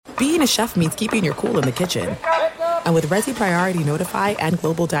being a chef means keeping your cool in the kitchen. And with Resi Priority Notify and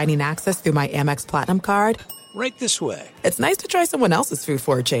Global Dining Access through my Amex Platinum card, right this way. It's nice to try someone else's food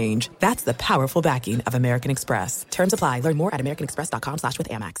for a change. That's the powerful backing of American Express. Terms apply. Learn more at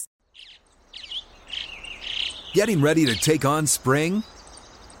americanexpress.com/withAmex. Getting ready to take on spring?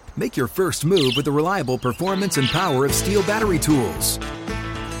 Make your first move with the reliable performance and power of Steel battery tools.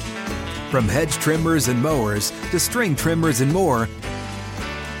 From hedge trimmers and mowers to string trimmers and more,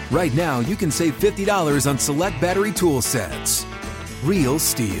 right now you can save $50 on select battery tool sets. Real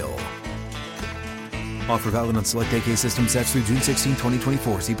Steel. Offer valid on select AK system sets through June 16,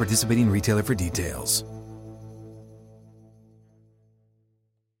 2024. See participating retailer for details.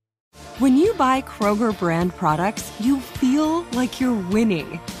 When you buy Kroger brand products, you feel like you're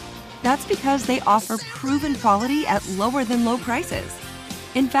winning. That's because they offer proven quality at lower than low prices.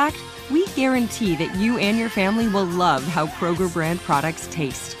 In fact, we guarantee that you and your family will love how Kroger brand products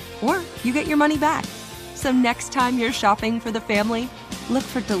taste, or you get your money back. So next time you're shopping for the family, look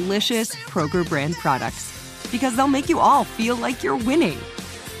for delicious Kroger brand products, because they'll make you all feel like you're winning.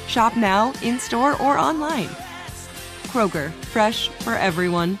 Shop now, in-store, or online. Kroger, fresh for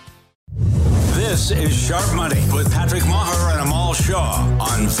everyone. This is Sharp Money with Patrick Maher and Amal Shaw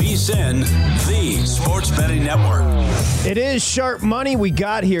on VSiN, the Sports Betting Network. It is Sharp Money we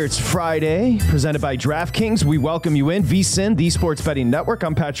got here. It's Friday, presented by DraftKings. We welcome you in. VSiN, the Sports Betting Network.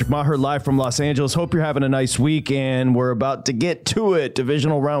 I'm Patrick Maher, live from Los Angeles. Hope you're having a nice week, and we're about to get to it.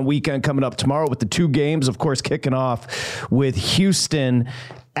 Divisional round weekend coming up tomorrow with the two games, of course, kicking off with Houston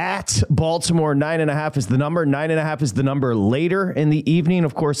at Baltimore. 9.5 is the number. 9.5 is the number later in the evening,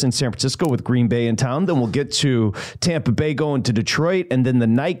 of course, in San Francisco with Green Bay in town. Then we'll get to Tampa Bay going to Detroit, and then the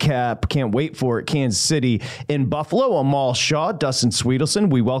nightcap, can't wait for it, Kansas City in Buffalo. Amal Shaw, Dustin Sweetelson.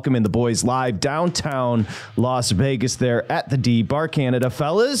 We welcome in the boys live downtown Las Vegas there at the D Bar Canada.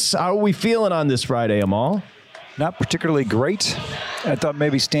 Fellas, how are we feeling on this Friday, Amal? Not particularly great. I thought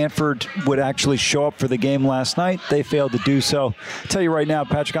maybe Stanford would actually show up for the game last night. They failed to do so. I'll tell you right now,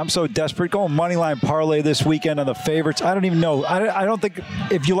 Patrick, I'm so desperate. Going moneyline parlay this weekend on the favorites. I don't even know. I don't think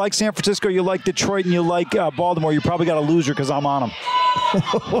if you like San Francisco, you like Detroit, and you like Baltimore, you probably got a loser because I'm on them.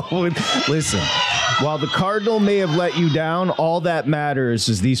 Listen, while the Cardinal may have let you down, all that matters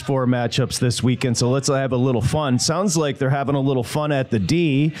is these four matchups this weekend. So let's have a little fun. Sounds like they're having a little fun at the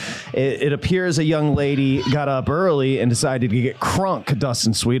D. It appears a young lady got up early and decided to get crunk,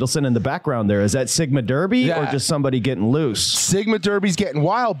 Dustin Sweetelson, in the background there. Is that Sigma Derby or just somebody getting loose? Sigma Derby's getting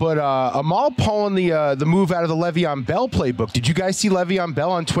wild, but Amal pulling the move out of the Le'Veon Bell playbook. Did you guys see Le'Veon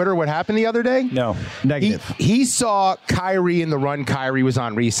Bell on Twitter? What happened the other day? No. Negative. He saw Kyrie in the run Kyrie was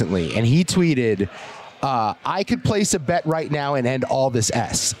on recently, and he tweeted, I could place a bet right now and end all this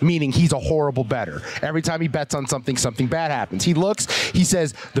S, meaning he's a horrible bettor. Every time he bets on something, something bad happens. He looks, he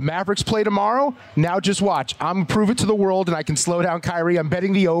says, the Mavericks play tomorrow. Now just watch. I'm going to prove it to the world, and I can slow down Kyrie. I'm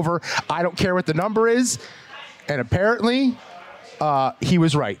betting the over. I don't care what the number is. And apparently, he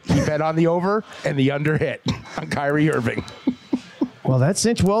was right. He bet on the over, and the under hit on Kyrie Irving. Well, that's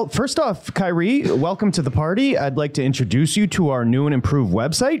it. Well, first off, Kyrie, welcome to the party. I'd like to introduce you to our new and improved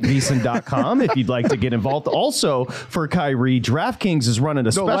website, VSiN.com, if you'd like to get involved. Also, for Kyrie, DraftKings is running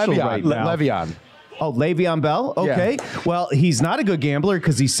a special right now. Le'Veon. Oh, Le'Veon Bell? Okay. Yeah. Well, he's not a good gambler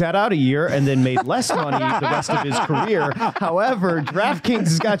because he sat out a year and then made less money the rest of his career. However, DraftKings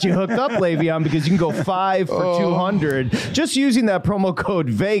has got you hooked up, Le'Veon, because you can go 5 for 200 just using that promo code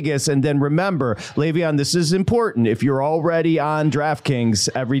Vegas. And then remember, Le'Veon, this is important. If you're already on DraftKings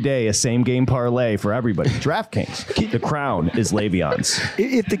every day, a same game parlay for everybody. DraftKings, the crown is Le'Veon's.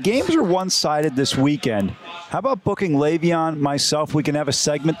 If the games are one-sided this weekend, how about booking Le'Veon, myself? We can have a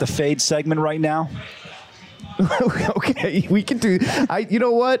segment, the fade segment right now. Okay, we can do. You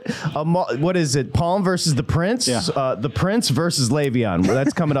know what? What is it? Palm versus the Prince. Yeah. The Prince versus Le'Veon. Well,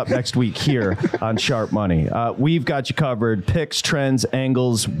 that's coming up next week here on Sharp Money. We've got you covered. Picks, trends,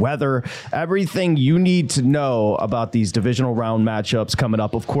 angles, weather, everything you need to know about these divisional round matchups coming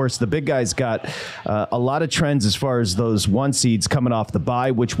up. Of course, the big guys got a lot of trends as far as those one seeds coming off the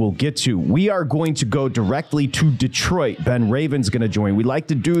bye, which we'll get to. We are going to go directly to Detroit. Ben Raven's going to join. We like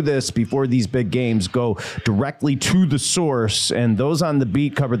to do this before these big games. Go directly to the source, and those on the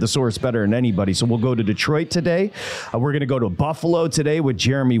beat cover the source better than anybody. So we'll go to Detroit today. We're going to go to Buffalo today with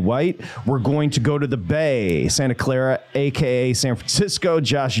Jeremy White. We're going to go to the Bay, Santa Clara, a.k.a. San Francisco.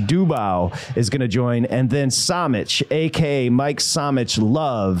 Josh Dubow is going to join, and then Samich, a.k.a. Mike Samich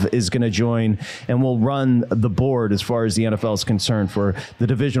Love, is going to join, and we'll run the board as far as the NFL is concerned for the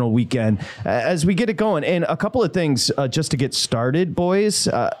divisional weekend as we get it going. And a couple of things just to get started, boys.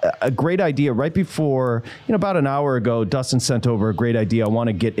 A great idea right before, about an hour ago, Dustin sent over a great idea I want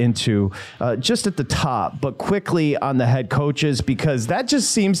to get into just at the top, but quickly on the head coaches, because that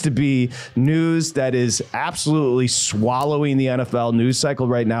just seems to be news that is absolutely swallowing the NFL news cycle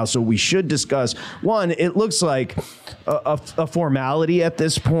right now. So we should discuss. One, it looks like a formality at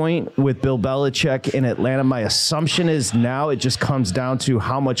this point with Bill Belichick in Atlanta. My assumption is now it just comes down to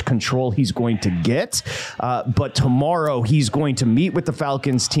how much control he's going to get. But tomorrow he's going to meet with the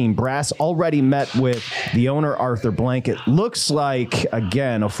Falcons team. Brass already met with the owner, Arthur Blank. It looks like,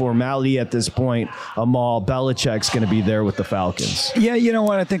 again, a formality at this point. Amal, Belichick's going to be there with the Falcons. Yeah, you know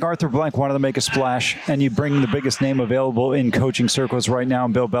what? I think Arthur Blank wanted to make a splash, and you bring the biggest name available in coaching circles right now,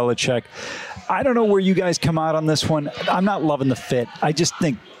 Bill Belichick. I don't know where you guys come out on this one. I'm not loving the fit. I just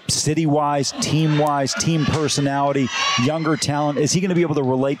think city-wise, team-wise, team personality, younger talent, is he going to be able to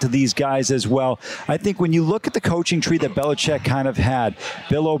relate to these guys as well? I think when you look at the coaching tree that Belichick kind of had,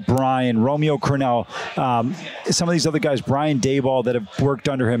 Bill O'Brien, Romeo Crennel, some of these other guys, Brian Daboll that have worked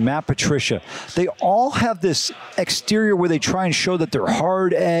under him, Matt Patricia, they all have this exterior where they try and show that they're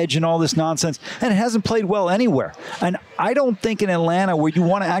hard edge and all this nonsense, and it hasn't played well anywhere. And I don't think in Atlanta, where you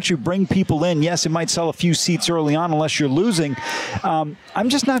want to actually bring people in, yes, it might sell a few seats early on unless you're losing. I'm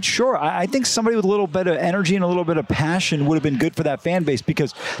just not sure. I think somebody with a little bit of energy and a little bit of passion would have been good for that fan base,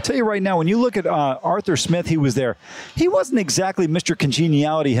 because I'll tell you right now, when you look at Arthur Smith, he was there. He wasn't exactly Mr.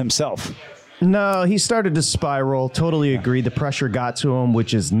 Congeniality himself. No, he started to spiral. Totally agree. The pressure got to him,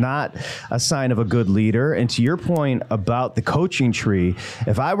 which is not a sign of a good leader. And to your point about the coaching tree,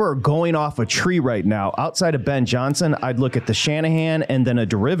 if I were going off a tree right now, outside of Ben Johnson, I'd look at the Shanahan, and then a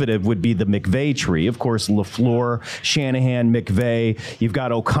derivative would be the McVay tree. Of course, LaFleur, Shanahan, McVay. You've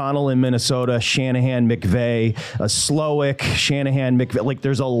got O'Connell in Minnesota, Shanahan, McVay, Slowick, Shanahan, McVay. Like,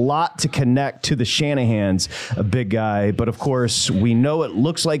 there's a lot to connect to the Shanahans, a big guy. But of course, we know it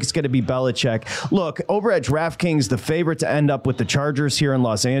looks like it's going to be Belichick. Look, over at DraftKings, the favorite to end up with the Chargers here in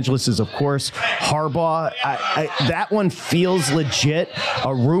Los Angeles is, of course, Harbaugh. That one feels legit.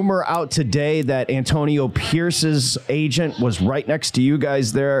 A rumor out today that Antonio Pierce's agent was right next to you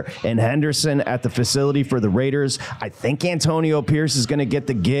guys there in Henderson at the facility for the Raiders. I think Antonio Pierce is going to get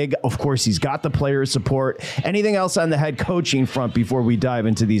the gig. Of course, he's got the player support. Anything else on the head coaching front before we dive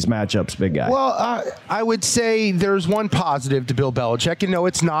into these matchups, big guy? Well, I would say there's one positive to Bill Belichick, and no,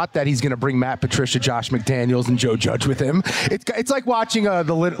 it's not that he's going to bring Matt Patricia, Josh McDaniels, and Joe Judge with him. It's like watching the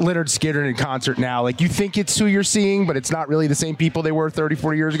Lynyrd Skynyrd in concert now. Like, you think it's who you're seeing, but it's not really the same people they were 30,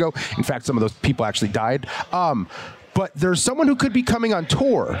 40 years ago. In fact, some of those people actually died. But there's someone who could be coming on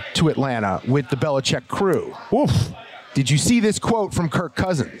tour to Atlanta with the Belichick crew. Oof. Did you see this quote from Kirk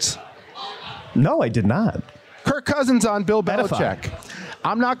Cousins? No, I did not. Kirk Cousins on Bill Belichick.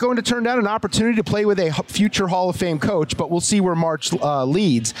 I'm not going to turn down an opportunity to play with a future Hall of Fame coach, but we'll see where March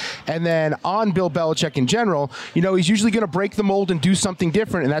leads. And then on Bill Belichick in general, you know, he's usually going to break the mold and do something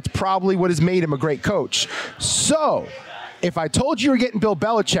different, and that's probably what has made him a great coach. So if I told you were getting Bill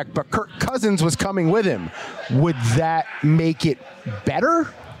Belichick, but Kirk Cousins was coming with him, would that make it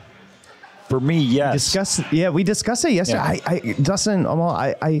better? For me, yes. We discussed it yesterday. Yeah. Dustin,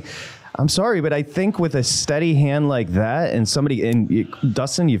 I'm sorry, but I think with a steady hand like that and somebody, and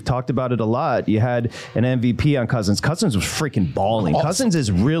Dustin, you've talked about it a lot. You had an MVP on Cousins. Cousins was freaking balling. Awesome. Cousins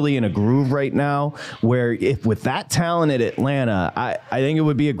is really in a groove right now where if with that talent at Atlanta, I think it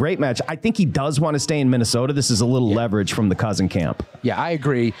would be a great match. I think he does want to stay in Minnesota. This is a little leverage from the Cousin camp. Yeah, I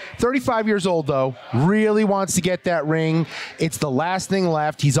agree. 35 years old, though, really wants to get that ring. It's the last thing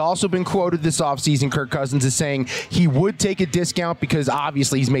left. He's also been quoted this offseason, Kirk Cousins, as saying he would take a discount because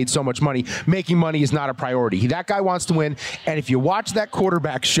obviously he's made so much money. Making money is not a priority. That guy wants to win. And if you watch that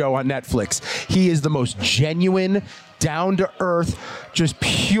quarterback show on Netflix, he is the most genuine, down-to-earth, just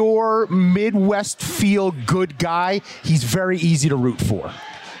pure Midwest feel good guy. He's very easy to root for.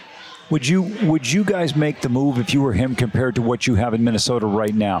 Would you guys make the move if you were him compared to what you have in Minnesota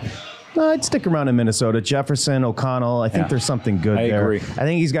right now? I'd stick around in Minnesota. Jefferson, O'Connell, I think there's something good there. I agree. I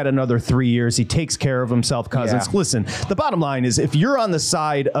think he's got another 3 years. He takes care of himself, Cousins. Yeah. Listen, the bottom line is if you're on the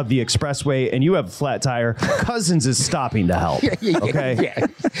side of the expressway and you have a flat tire, Cousins is stopping to help. Okay? Yeah.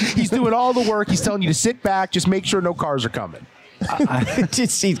 He's doing all the work. He's telling you to sit back. Just make sure no cars are coming.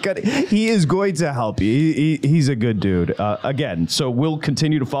 He is going to help you. He's a good dude. Again, so we'll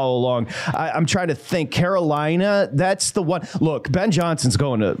continue to follow along. I'm trying to think. Carolina, that's the one. Look, Ben Johnson's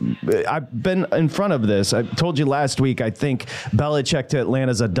going to. I've been in front of this. I told you last week, I think Belichick to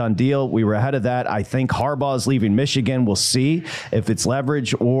Atlanta's a done deal. We were ahead of that. I think Harbaugh's leaving Michigan. We'll see if it's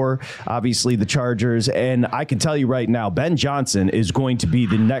leverage or obviously the Chargers. And I can tell you right now, Ben Johnson is going to be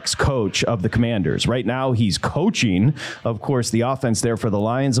the next coach of the Commanders. Right now, he's coaching, of course, the offense there for the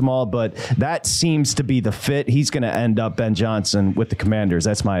Lions, Amal, but that seems to be the fit. He's going to end up Ben Johnson with the Commanders.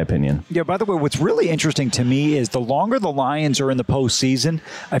 That's my opinion. Yeah, by the way, what's really interesting to me is the longer the Lions are in the postseason,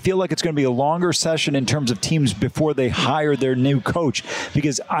 I feel like it's going to be a longer session in terms of teams before they hire their new coach,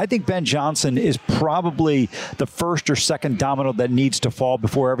 because I think Ben Johnson is probably the first or second domino that needs to fall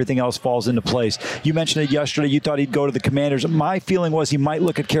before everything else falls into place. You mentioned it yesterday. You thought he'd go to the Commanders. My feeling was he might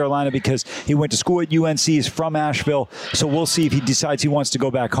look at Carolina because he went to school at UNC. He's from Asheville, so we'll see if he decides he wants to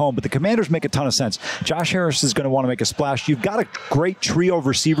go back home. But the Commanders make a ton of sense. Josh Harris is going to want to make a splash. You've got a great trio of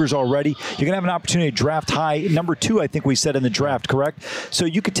receivers already. You're going to have an opportunity to draft high. Number 2, I think we said in the draft, correct? So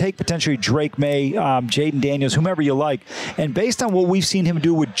you could take potentially Drake May, Jaden Daniels, whomever you like. And based on what we've seen him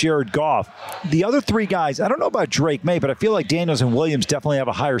do with Jared Goff, the other 3 guys, I don't know about Drake May, but I feel like Daniels and Williams definitely have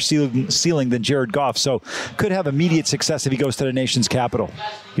a higher ceiling than Jared Goff. So could have immediate success if he goes to the nation's capital.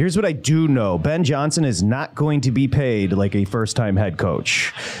 Here's what I do know. Ben Johnson is not going to be paid like a first-time head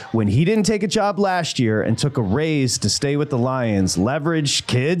coach. When he didn't take a job last year and took a raise to stay with the Lions, leverage,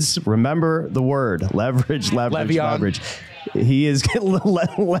 kids, remember the word, leverage, leverage. He is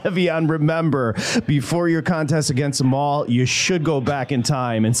Le'Veon. Remember, before your contest against them all, you should go back in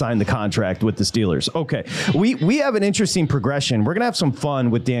time and sign the contract with the Steelers. Okay, we have an interesting progression. We're going to have some fun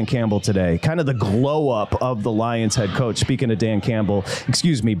with Dan Campbell today, kind of the glow up of the Lions head coach. Speaking of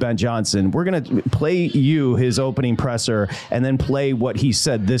Ben Johnson, we're going to play you his opening presser and then play what he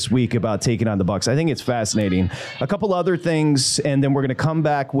said this week about taking on the Bucs. I think it's fascinating. A couple other things, and then we're going to come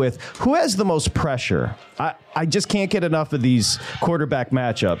back with who has the most pressure. I just can't get enough of these quarterback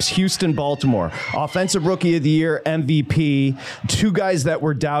matchups. Houston, Baltimore, offensive rookie of the year, MVP, 2 guys that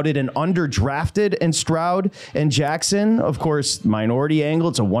were doubted and underdrafted in Stroud and Jackson. Of course, minority angle.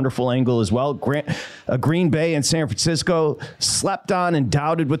 It's a wonderful angle as well. Green Bay and San Francisco slept on and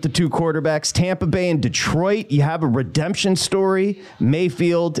doubted with the 2 quarterbacks. Tampa Bay and Detroit, you have a redemption story.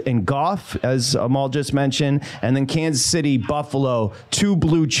 Mayfield and Goff, as Amal just mentioned. And then Kansas City, Buffalo, 2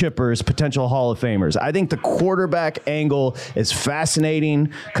 blue chippers, potential Hall of Famers. I think the quarterback angle is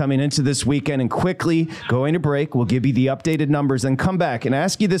fascinating coming into this weekend. And quickly, going to break, we'll give you the updated numbers and come back and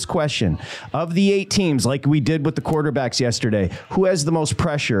ask you this question. Of the 8 teams, like we did with the quarterbacks yesterday, who has the most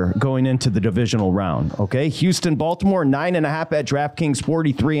pressure going into the divisional round? Okay, Houston, Baltimore, 9.5 at DraftKings,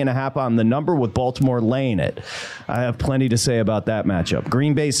 43.5 on the number, with Baltimore laying it. I have plenty to say about that matchup.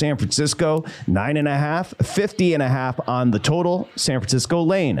 Green Bay, San Francisco, 9.5, 50.5 on the total. San Francisco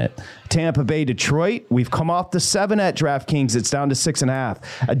laying it. Tampa Bay, Detroit, we've come off the 7 at DraftKings. It's down to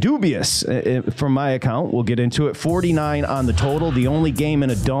 6.5. Dubious from my account. We'll get into it. 49 on the total. The only game in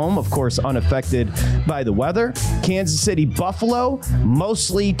a dome, of course, unaffected by the weather. Kansas City, Buffalo,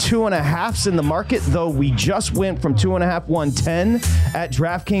 mostly 2.5s in the market, though we just went from 2.5, 110 at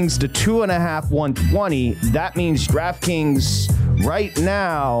DraftKings to 2.5, 120. That means DraftKings right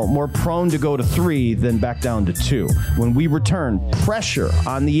now more prone to go to 3 than back down to 2. When we return, pressure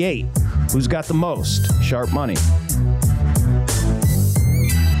on the 8. Who's got the most? Sharp Money.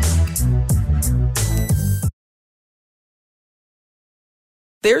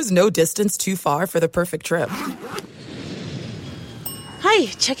 There's no distance too far for the perfect trip. Hi,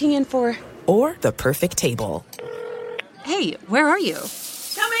 checking in for... Or the perfect table. Hey, where are you?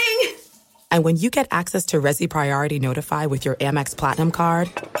 Coming! And when you get access to Resi Priority Notify with your Amex Platinum card...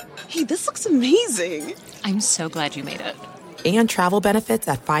 Hey, this looks amazing. I'm so glad you made it. And travel benefits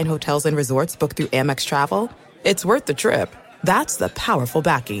at fine hotels and resorts booked through Amex Travel, it's worth the trip. That's the powerful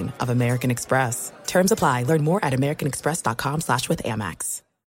backing of American Express. Terms apply. Learn more at americanexpress.com/withAmex.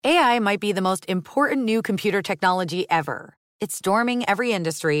 AI might be the most important new computer technology ever. It's storming every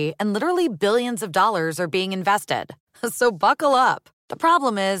industry, and literally billions of dollars are being invested. So buckle up. The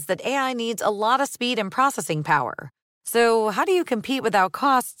problem is that AI needs a lot of speed and processing power. So how do you compete without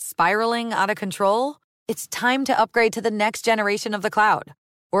costs spiraling out of control? It's time to upgrade to the next generation of the cloud.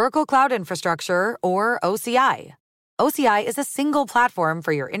 Oracle Cloud Infrastructure, or OCI. OCI is a single platform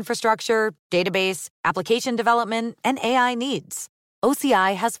for your infrastructure, database, application development, and AI needs.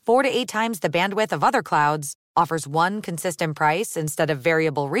 OCI has 4 to 8 times the bandwidth of other clouds, offers one consistent price instead of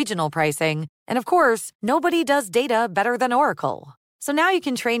variable regional pricing, and of course, nobody does data better than Oracle. So now you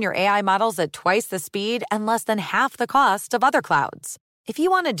can train your AI models at twice the speed and less than half the cost of other clouds. If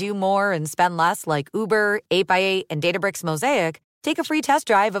you want to do more and spend less like Uber, 8x8, and Databricks Mosaic, take a free test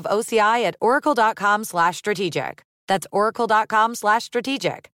drive of OCI at oracle.com/strategic. That's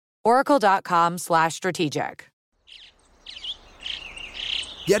oracle.com/strategic. Oracle.com/strategic.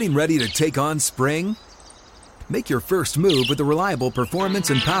 Getting ready to take on spring? Make your first move with the reliable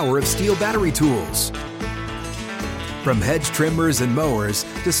performance and power of Steel battery tools. From hedge trimmers and mowers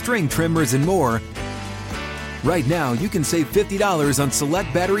to string trimmers and more, Right now, you can save $50 on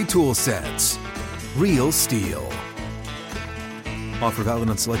select battery tool sets. Real STIHL. Offer valid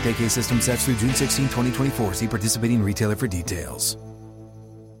on select AK system sets through June 16, 2024. See participating retailer for details.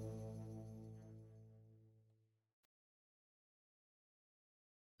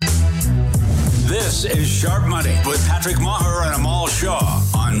 This is Sharp Money with Patrick Maher and Amal Shaw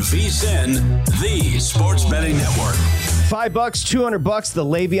on VSiN, the Sports Betting Network. $5, $200, the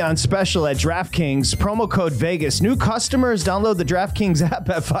Le'Veon special at DraftKings. Promo code Vegas. New customers download the DraftKings app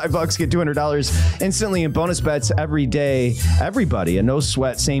at $5, get $200 instantly in bonus bets every day. Everybody, a no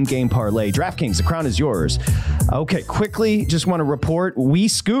sweat, same game parlay. DraftKings, the crown is yours. Okay, quickly, just want to report, we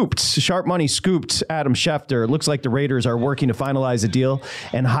scooped, Sharp Money scooped Adam Schefter. It looks like the Raiders are working to finalize a deal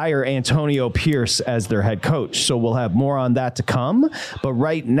and hire Antonio Pierce as their head coach. So we'll have more on that to come. But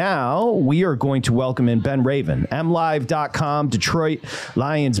right now, we are going to welcome in Ben Raven, MLive.com, Detroit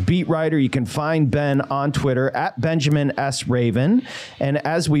Lions beat writer. You can find Ben on Twitter at Benjamin S. Raven. And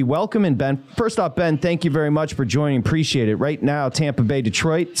as we welcome in Ben, first off, Ben, thank you very much for joining. Appreciate it. Right now, Tampa Bay,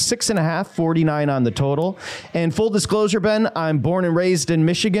 Detroit, 6.5, 49 on the total. And full disclosure, Ben, I'm born and raised in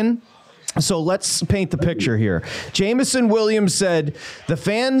Michigan. So let's paint the picture here. Jameson Williams said, the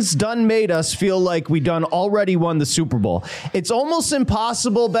fans done made us feel like we done already won the Super Bowl. It's almost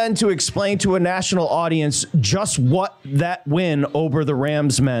impossible, Ben, to explain to a national audience just what that win over the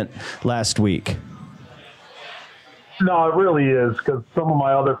Rams meant last week. No, it really is, because some of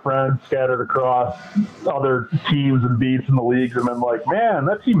my other friends scattered across other teams and beats in the leagues have been like, man,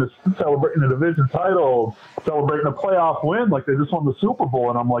 that team is celebrating a division title, celebrating a playoff win like they just won the Super Bowl.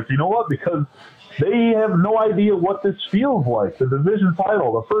 And I'm like, you know what? Because they have no idea what this feels like. The division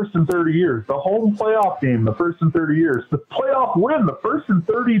title, the first in 30 years. The home playoff game, the first in 30 years. The playoff win, the first in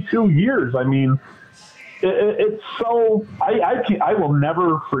 32 years. I mean, it's so I will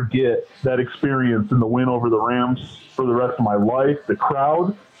never forget that experience in the win over the Rams for the rest of my life. The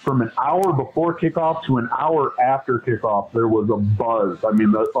crowd, from an hour before kickoff to an hour after kickoff, there was a buzz. I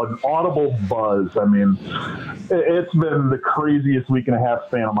mean, an audible buzz. I mean, it's been the craziest week and a half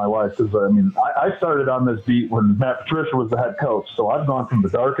span of my life. Because I mean, I started on this beat when Matt Patricia was the head coach, so I've gone from the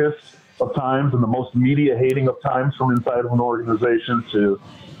darkest of times and the most media hating of times from inside of an organization to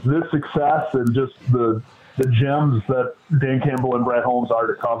this success and just the gems that Dan Campbell and Brad Holmes are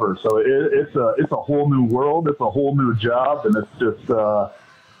to cover. So it's a whole new world. It's a whole new job. And it's just,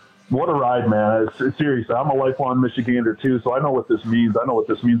 what a ride, man. It's seriously, I'm a lifelong Michigander too. So I know what this means. I know what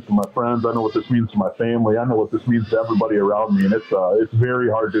this means to my friends. I know what this means to my family. I know what this means to everybody around me. And it's very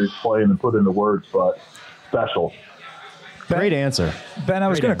hard to explain and put into words, but special. Great answer. Ben, I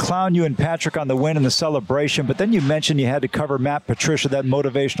was going to clown you and Patrick on the win and the celebration, but then you mentioned you had to cover Matt Patricia, that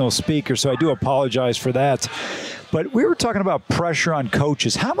motivational speaker, so I do apologize for that. But we were talking about pressure on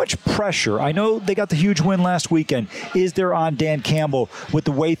coaches. How much pressure, I know they got the huge win last weekend, is there on Dan Campbell with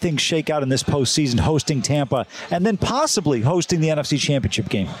the way things shake out in this postseason, hosting Tampa, and then possibly hosting the NFC Championship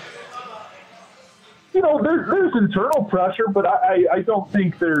game? You know, there's internal pressure, but I don't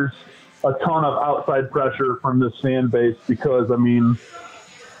think there's a ton of outside pressure from this fan base because, I mean,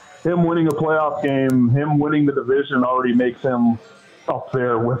 him winning a playoff game, him winning the division already makes him up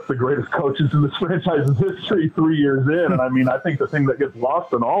there with the greatest coaches in this franchise's history 3 years in. And, I mean, I think the thing that gets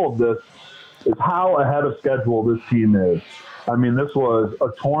lost in all of this is how ahead of schedule this team is. I mean, this was a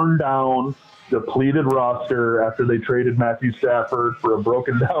torn-down, depleted roster after they traded Matthew Stafford for a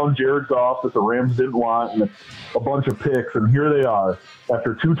broken-down Jared Goff that the Rams didn't want and a bunch of picks. And here they are.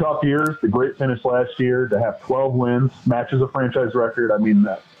 After 2 tough years, the great finish last year, to have 12 wins, matches a franchise record. I mean,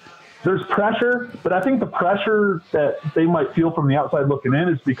 there's pressure, but I think the pressure that they might feel from the outside looking in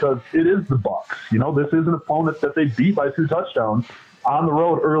is because it is the Bucs. You know, this is an opponent that they beat by 2 touchdowns on the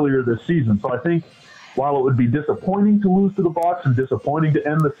road earlier this season. So I think while it would be disappointing to lose to the Bucs and disappointing to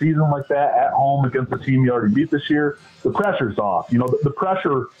end the season like that at home against the team you already beat this year, the pressure's off. You know, the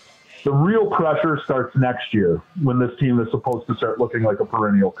pressure, the real pressure starts next year when this team is supposed to start looking like a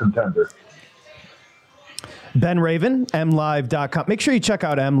perennial contender. Ben Raven, MLive.com. Make sure you check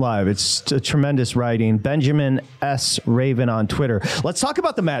out MLive. It's tremendous writing. Benjamin S. Raven on Twitter. Let's talk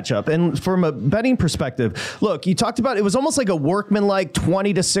about the matchup. And from a betting perspective, look, you talked about it was almost like a workmanlike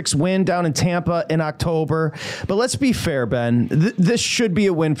 20-6 win down in Tampa in October. But let's be fair, Ben. This should be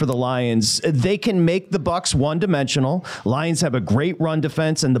a win for the Lions. They can make the Bucs one-dimensional. Lions have a great run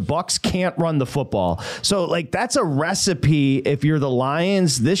defense, and the Bucs can't run the football. So, like, that's a recipe. If you're the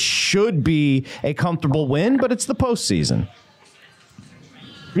Lions, this should be a comfortable win. But it's the postseason.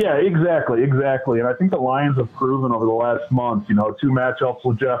 Yeah, exactly. And I think the Lions have proven over the last month, you know, 2 matchups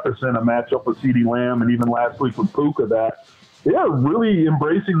with Jefferson, a matchup with CeeDee Lamb, and even last week with Puka, that are really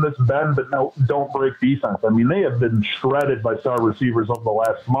embracing this bend but don't break defense. I mean, they have been shredded by star receivers over the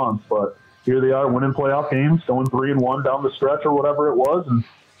last month, but here they are winning playoff games, going 3-1 down the stretch or whatever it was. And,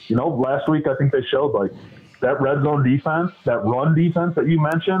 last week I think they showed like that red zone defense, that run defense that you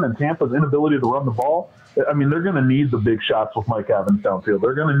mentioned, and Tampa's inability to run the ball. I mean, they're going to need the big shots with Mike Evans downfield.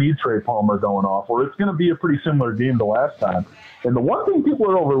 They're going to need Trey Palmer going off, or it's going to be a pretty similar game to last time. And the one thing people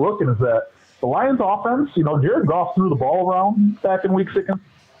are overlooking is that the Lions offense, Jared Goff threw the ball around back in week six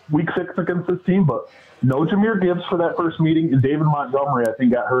against this team, but no Jahmyr Gibbs for that first meeting, and David Montgomery, I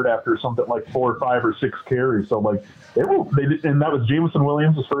think, got hurt after something like 4 or 5 or 6 carries. So, and that was Jameson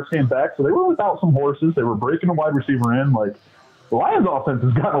Williams' first game back, so they were without some horses. They were breaking a wide receiver in. Like, the Lions offense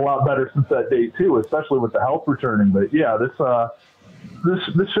has gotten a lot better since that date, too, especially with the health returning. But, yeah,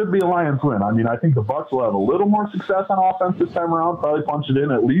 this should be a Lions win. I mean, I think the Bucs will have a little more success on offense this time around, probably punch it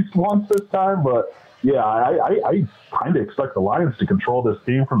in at least once this time. But, yeah, I kind of expect the Lions to control this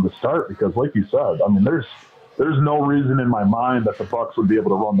game from the start because, like you said, I mean, there's no reason in my mind that the Bucs would be able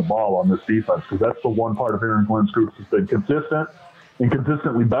to run the ball on this defense because that's the one part of Aaron Glenn's group that's been consistent and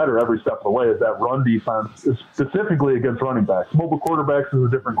consistently better every step of the way is that run defense, specifically against running backs. Mobile quarterbacks is a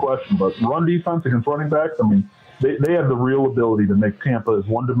different question, but run defense against running backs, I mean, they have the real ability to make Tampa as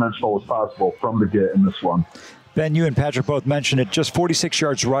one-dimensional as possible from the get in this one. Ben, you and Patrick both mentioned it. Just 46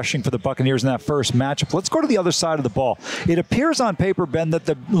 yards rushing for the Buccaneers in that first matchup. Let's go to the other side of the ball. It appears on paper, Ben, that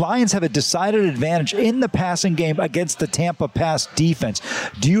the Lions have a decided advantage in the passing game against the Tampa pass defense.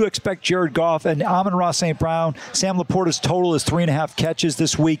 Do you expect Jared Goff and Amon-Ra St. Brown, Sam Laporta's total is 3.5 catches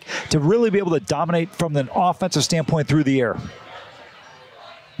this week, to really be able to dominate from an offensive standpoint through the air?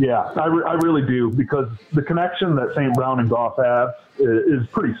 Yeah, I really do, because the connection that St. Brown and Goff have is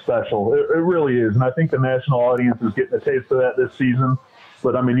pretty special. It really is, and I think the national audience is getting a taste of that this season.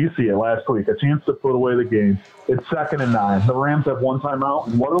 But, I mean, you see it last week, a chance to put away the game. It's 2nd and 9. The Rams have one timeout,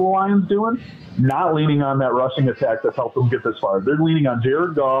 and what are the Lions doing? Not leaning on that rushing attack that's helped them get this far. They're leaning on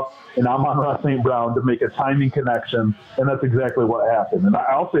Jared Goff and Amon-Ra St. Brown to make a timing connection, and that's exactly what happened. And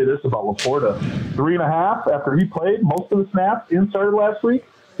I'll say this about Laporta. 3.5 after he played most of the snaps and started last week,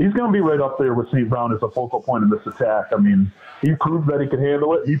 he's going to be right up there with St. Brown as a focal point of this attack. I mean, he proved that he could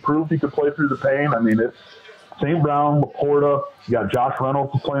handle it. He proved he could play through the pain. I mean, it's St. Brown, Laporta, you got Josh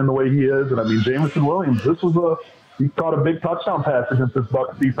Reynolds playing the way he is. And, I mean, Jameson Williams, he caught a big touchdown pass against this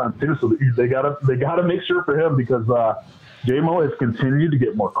Bucs defense, too. So they gotta make sure for him because J-Mo has continued to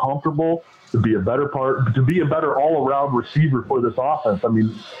get more comfortable, to be a better all-around receiver for this offense. I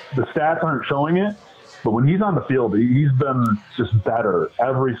mean, the stats aren't showing it, but when he's on the field, he's been just better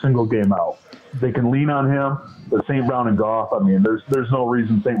every single game out. They can lean on him. But St. Brown and Goff, I mean, there's no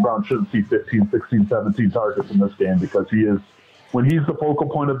reason St. Brown shouldn't see 15, 16, 17 targets in this game because when he's the focal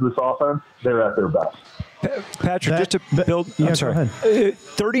point of this offense, they're at their best. Patrick, just to build, I'm sorry,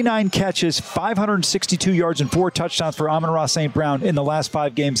 39 catches, 562 yards, and 4 touchdowns for Amon-Ra St. Brown in the last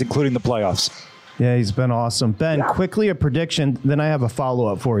 5 games, including the playoffs. Yeah, he's been awesome. Ben, quickly a prediction, then I have a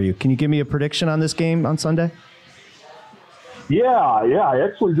follow-up for you. Can you give me a prediction on this game on Sunday? Yeah. I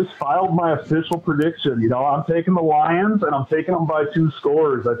actually just filed my official prediction. I'm taking the Lions, and I'm taking them by 2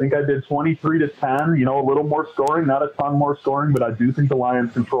 scores. I think I did 23-10, a little more scoring, not a ton more scoring, but I do think the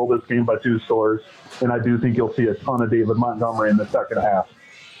Lions control this game by 2 scores, and I do think you'll see a ton of David Montgomery in the second half.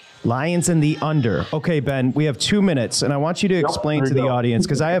 Lions in the under. Okay, Ben, we have 2 minutes, and I want you to explain to the audience,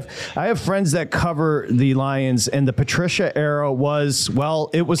 because I have friends that cover the Lions, and the Patricia era it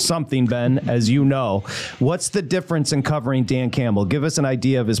was something, Ben, as you know. What's the difference in covering Dan Campbell? Give us an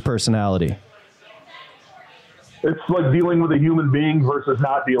idea of his personality. It's like dealing with a human being versus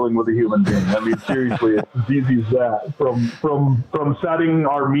not dealing with a human being. I mean, seriously, it's as easy as that. From setting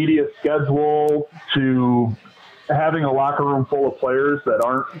our media schedule to having a locker room full of players that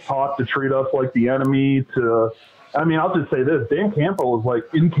aren't taught to treat us like the enemy I'll just say this, Dan Campbell is like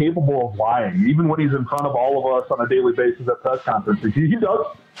incapable of lying, even when he's in front of all of us on a daily basis at press conferences. He does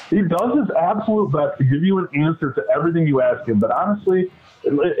his absolute best to give you an answer to everything you ask him, but honestly,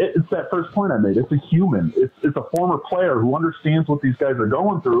 it's that first point I made. It's a human. It's a former player who understands what these guys are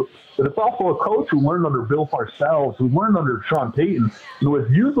going through, but it's also a coach who learned under Bill Parcells, who learned under Sean Payton, who has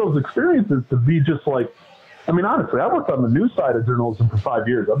used those experiences to be just like, I mean, honestly, I worked on the news side of journalism for 5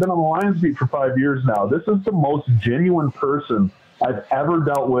 years. I've been on the Lions beat for 5 years now. This is the most genuine person I've ever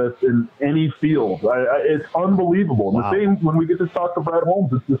dealt with in any field. It's unbelievable. Wow. The same when we get to talk to Brad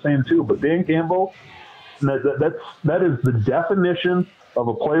Holmes, it's the same too. But Dan Campbell, that is the definition of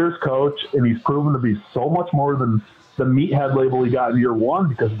a player's coach, and he's proven to be so much more than the meathead label he got in year one,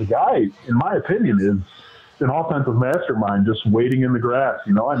 because the guy, in my opinion, an offensive mastermind just waiting in the grass.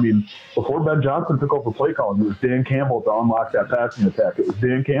 You know, I mean, before Ben Johnson took over play calling, it was Dan Campbell to unlock that passing attack. It was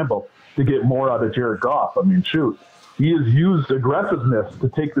Dan Campbell to get more out of Jared Goff. I mean, shoot. He has used aggressiveness to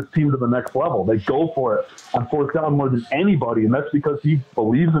take this team to the next level. They go for it on fourth down more than anybody, and that's because he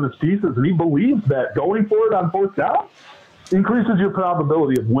believes in his pieces, and he believes that going for it on fourth down increases your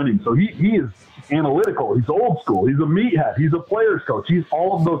probability of winning. So he is analytical. He's old school. He's a meathead. He's a player's coach. He's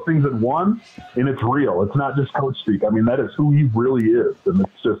all of those things in one, and it's real. It's not just coach speak. I mean, that is who he really is, and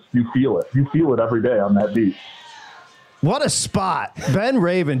it's just, you feel it. You feel it every day on that beat. What a spot. Ben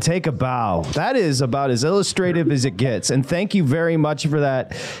Raven, take a bow. That is about as illustrative as it gets. And thank you very much for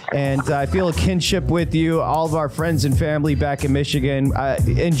that. And I feel a kinship with you, all of our friends and family back in Michigan.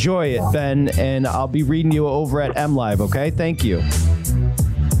 Enjoy it, Ben. And I'll be reading you over at MLive, okay? Thank you.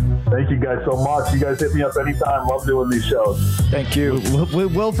 Thank you guys so much. You guys hit me up anytime. Love doing these shows. Thank you. We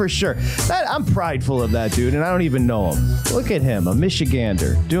will for sure. I'm prideful of that dude, and I don't even know him. Look at him, a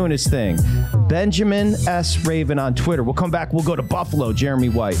Michigander, doing his thing. Benjamin S. Raven on Twitter. We'll come back. We'll go to Buffalo, Jeremy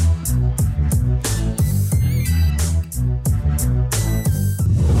White.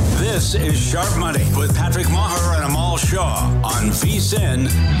 This is Sharp Money with Patrick Maher and Amal Shaw on VSiN,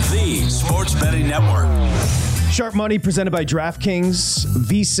 the Sports Betting Network. Sharp Money presented by DraftKings,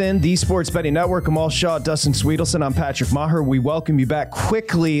 VSiN, the Sports Betting Network. Amal Shaw, Dustin Sweetelson. I'm Patrick Maher. We welcome you back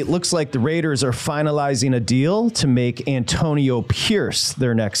quickly. It looks like the Raiders are finalizing a deal to make Antonio Pierce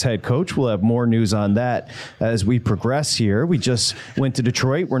their next head coach. We'll have more news on that as we progress here. We just went to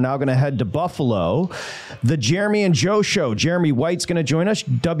Detroit. We're now going to head to Buffalo. The Jeremy and Joe Show. Jeremy White's going to join us,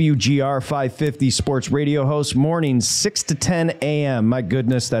 WGR 550 sports radio host, mornings 6 to 10 a.m. My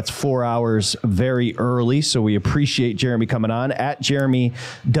goodness, that's 4 hours very early, so we appreciate Jeremy coming on at Jeremy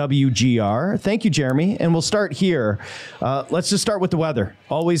WGR. Thank you, Jeremy. And we'll start here. Let's just start with the weather.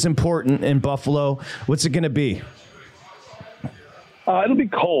 Always important in Buffalo. What's it going to be? It'll be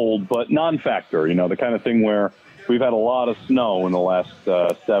cold, but non-factor. You know, the kind of thing where we've had a lot of snow in the last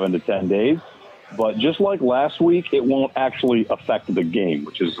 7 to 10 days. But just like last week, it won't actually affect the game,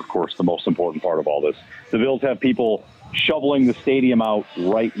 which is, of course, the most important part of all this. The Bills have people shoveling the stadium out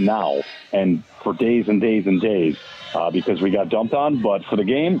right now and for days and days and days because we got dumped on. But for the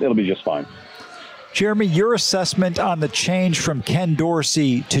game, it'll be just fine. Jeremy, your assessment on the change from Ken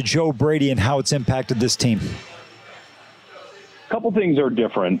Dorsey to Joe Brady and how it's impacted this team? A couple things are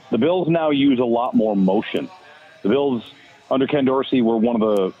different. The Bills now use a lot more motion. The Bills, under Ken Dorsey, were one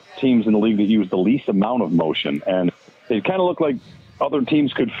of the teams in the league that used the least amount of motion. And they kind of looked like other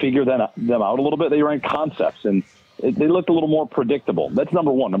teams could figure them out a little bit. They ran concepts, and they looked a little more predictable. That's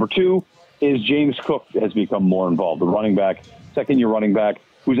number one. Number two is James Cook has become more involved, the running back, second-year running back,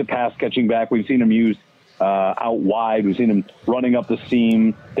 who's a pass-catching back. We've seen him used out wide. We've seen him running up the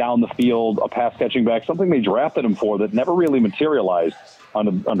seam, down the field, a pass-catching back, something they drafted him for that never really materialized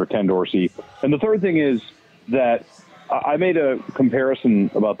under Ken Dorsey. And the third thing is that I made a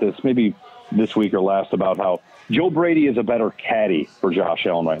comparison about this maybe this week or last about how Joe Brady is a better caddy for Josh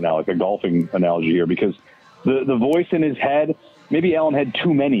Allen right now, like a golfing analogy here, because the voice in his head, maybe Allen had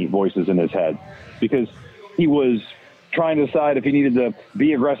too many voices in his head because he was trying to decide if he needed to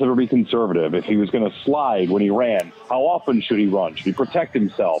be aggressive or be conservative, if he was going to slide when he ran, how often should he run, should he protect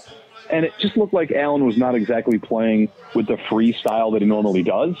himself? And it just looked like Allen was not exactly playing with the freestyle that he normally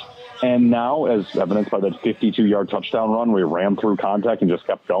does. And now, as evidenced by that 52-yard touchdown run where he ran through contact and just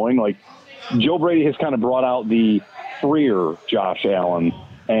kept going, like Joe Brady has kind of brought out the freer Josh Allen,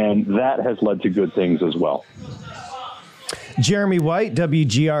 and that has led to good things as well. Jeremy White,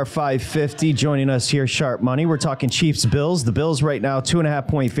 WGR 550, joining us here, Sharp Money. We're talking Chiefs-Bills. The Bills right now,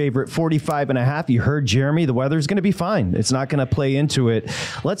 2.5-point favorite, 45.5. You heard Jeremy. The weather's going to be fine. It's not going to play into it.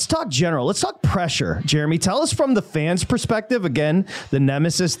 Let's talk general. Let's talk pressure. Jeremy, tell us from the fans' perspective, again, the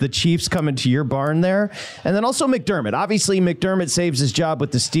nemesis, the Chiefs coming to your barn there. And then also McDermott. Obviously, McDermott saves his job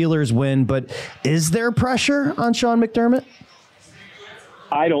with the Steelers win, but is there pressure on Sean McDermott?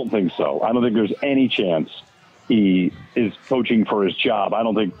 I don't think so. I don't think there's any chance he is coaching for his job. I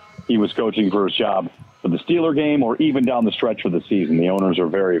don't think he was coaching for his job for the Steeler game or even down the stretch for the season. The owners are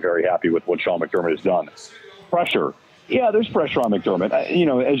very, very happy with what Sean McDermott has done. Pressure. Yeah, there's pressure on McDermott.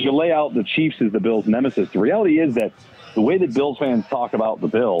 As you lay out the Chiefs as the Bills' nemesis, the reality is that the way that Bills fans talk about the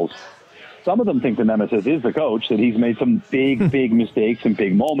Bills, some of them think the nemesis is the coach, that he's made some big, big mistakes and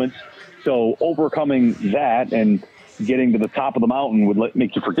big moments. So overcoming that and getting to the top of the mountain would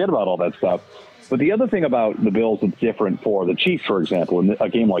make you forget about all that stuff. But the other thing about the Bills that's different for the Chiefs, for example, in a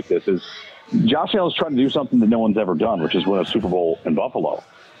game like this is Josh Allen's trying to do something that no one's ever done, which is win a Super Bowl in Buffalo.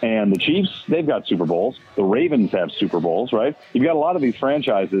 And the Chiefs, they've got Super Bowls. The Ravens have Super Bowls, right? You've got a lot of these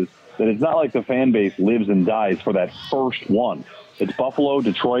franchises that it's not like the fan base lives and dies for that first one. It's Buffalo,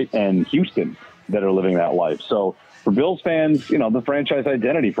 Detroit, and Houston that are living that life. So for Bills fans, the franchise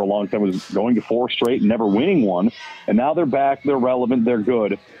identity for a long time was going to 4 straight and never winning one. And now they're back, they're relevant, they're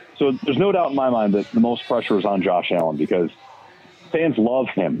good. So there's no doubt in my mind that the most pressure is on Josh Allen because fans love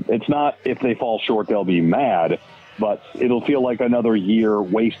him. It's not if they fall short, they'll be mad, but it'll feel like another year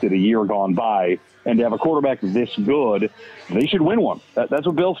wasted, a year gone by. And to have a quarterback this good, they should win one. That's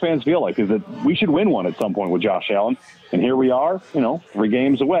what Bills fans feel like, is that we should win one at some point with Josh Allen. And here we are, 3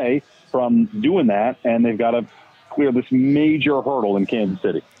 games away from doing that, and they've got to clear this major hurdle in Kansas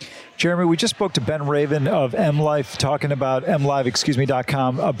City. Jeremy, we just spoke to Ben Raven of MLive, talking about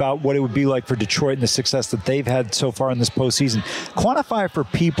MLive.com, about what it would be like for Detroit and the success that they've had so far in this postseason. Quantify for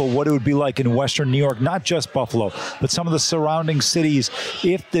people what it would be like in Western New York, not just Buffalo, but some of the surrounding cities,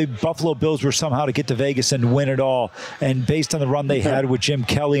 if the Buffalo Bills were somehow to get to Vegas and win it all, and based on the run they had with Jim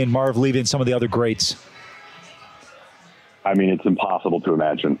Kelly and Marv Levy and some of the other greats. I mean, it's impossible to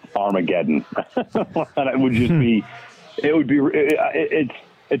imagine. Armageddon. It would just be,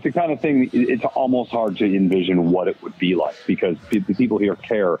 it's the kind of thing, it's almost hard to envision what it would be like because the people here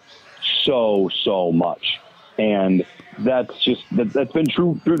care so much. And that's been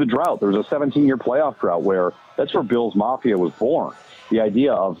true through the drought. There was a 17-year playoff drought where that's where Bills Mafia was born. The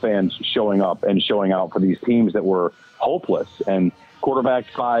idea of fans showing up and showing out for these teams that were hopeless and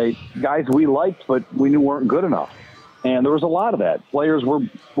quarterbacked by guys we liked but we knew weren't good enough. And there was a lot of that. Players were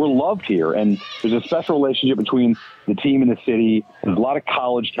loved here, and there's a special relationship between the team and the city. There's a lot of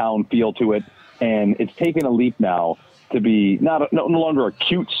college town feel to it, and it's taken a leap now to be no longer a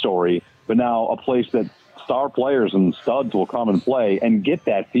cute story, but now a place that star players and studs will come and play and get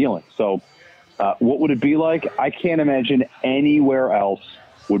that feeling. So what would it be like? I can't imagine anywhere else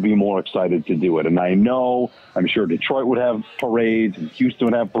would be more excited to do it. And I'm sure Detroit would have parades and Houston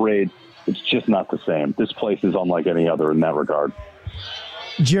would have parades. It's just not the same. This place is unlike any other in that regard.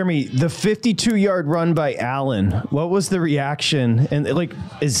 Jeremy, the 52-yard run by Allen, what was the reaction? And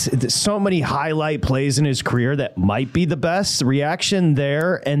is so many highlight plays in his career that might be the best reaction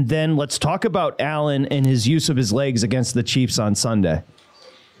there. And then let's talk about Allen and his use of his legs against the Chiefs on Sunday.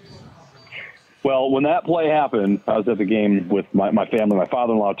 Well, when that play happened, I was at the game with my family. My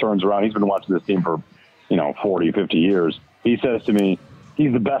father-in-law turns around. He's been watching this team for, 40, 50 years. He says to me,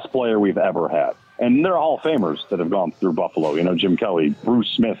 he's the best player we've ever had. And there are Hall of Famers that have gone through Buffalo. Jim Kelly, Bruce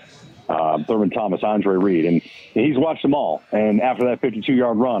Smith, Thurman Thomas, Andre Reed. And he's watched them all. And after that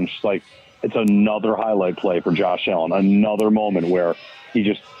 52-yard run, it's another highlight play for Josh Allen, another moment where he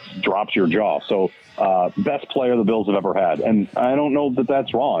just drops your jaw. So best player the Bills have ever had. And I don't know that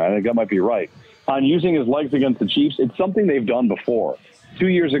that's wrong. I think that might be right. On using his legs against the Chiefs, it's something they've done before. 2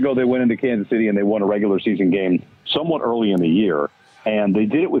 years ago, they went into Kansas City and they won a regular season game somewhat early in the year. And they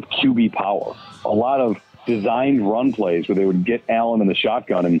did it with QB power. A lot of designed run plays where they would get Allen in the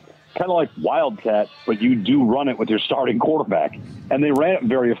shotgun and kind of like Wildcat, but you do run it with your starting quarterback. And they ran it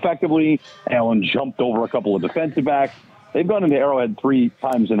very effectively. Allen jumped over a couple of defensive backs. They've gone into Arrowhead 3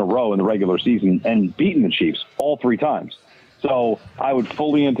 times in a row in the regular season and beaten the Chiefs all 3 times. So I would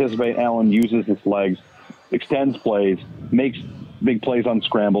fully anticipate Allen uses his legs, extends plays, makes big plays on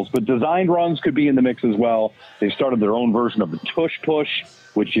scrambles, but designed runs could be in the mix as well. They started their own version of the tush push,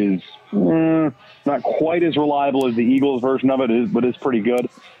 which is not quite as reliable as the Eagles version of it, but it's pretty good.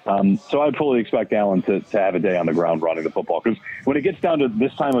 So I'd fully expect Allen to have a day on the ground running the football, because when it gets down to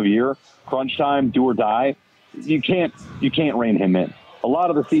this time of year, crunch time, do or die, you can't rein him in. A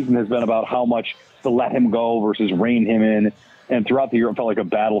lot of the season has been about how much to let him go versus rein him in, and throughout the year it felt like a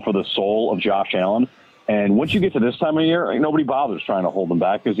battle for the soul of Josh Allen. And once you get to this time of year, nobody bothers trying to hold him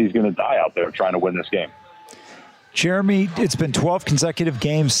back because he's going to die out there trying to win this game. Jeremy, it's been 12 consecutive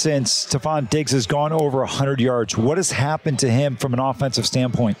games since Stefon Diggs has gone over 100 yards. What has happened to him from an offensive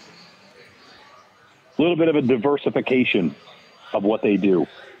standpoint? A little bit of a diversification of what they do.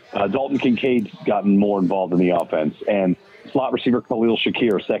 Dalton Kincaid's gotten more involved in the offense, and slot receiver Khalil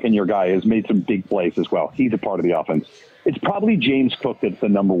Shakir, second-year guy, has made some big plays as well. He's a part of the offense. It's probably James Cook that's the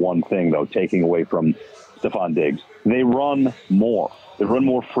number one thing, though, taking away from Stefon Diggs. They run more. They run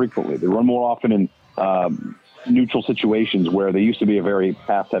more frequently. They run more often in neutral situations where they used to be a very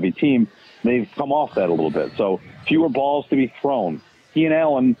pass-heavy team. They've come off that a little bit. So fewer balls to be thrown. He and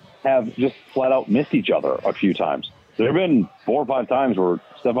Allen have just flat-out missed each other a few times. There have been 4 or 5 times where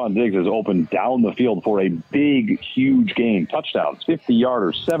Stefon Diggs has opened down the field for a big, huge gain, touchdowns,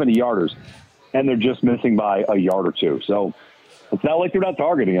 50-yarders, 70-yarders, and they're just missing by a yard or two. So it's not like they're not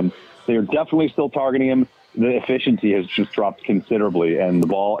targeting him. They're definitely still targeting him. The efficiency has just dropped considerably, and the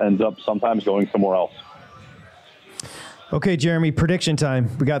ball ends up sometimes going somewhere else. Okay, Jeremy, prediction time.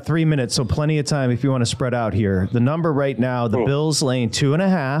 We got 3 minutes, so plenty of time if you want to spread out here. The number right now, the Bills laying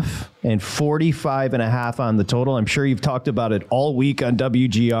 2.5 and 45.5 on the total. I'm sure you've talked about it all week on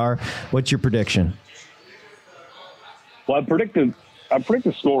WGR. What's your prediction? Well, I predict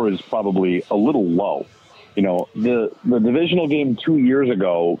the score is probably a little low. You know, the divisional game 2 years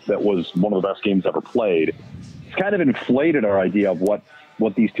ago that was one of the best games ever played, it's kind of inflated our idea of what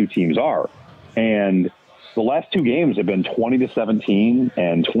these two teams are. And the last two games have been 20-17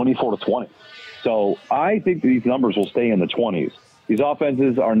 and 24-20. So I think these numbers will stay in the 20s. These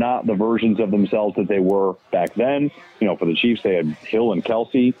offenses are not the versions of themselves that they were back then. You know, for the Chiefs, they had Hill and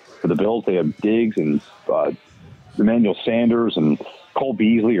Kelsey. For the Bills, they had Diggs and Emmanuel Sanders and Cole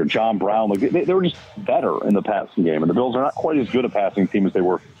Beasley or John Brown. Like they were just better in the passing game. And the Bills are not quite as good a passing team as they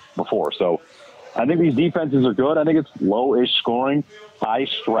were before. So I think these defenses are good. I think it's low-ish scoring, high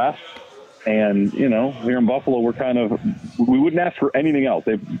stress. And, you know, here in Buffalo, we wouldn't ask for anything else.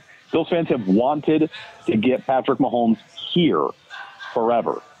 Bills fans have wanted to get Patrick Mahomes here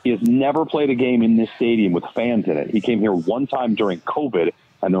forever. He has never played a game in this stadium with fans in it. He came here one time during COVID,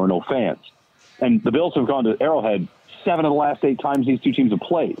 and there were no fans. And the Bills have gone to Arrowhead 7 of the last 8 times these two teams have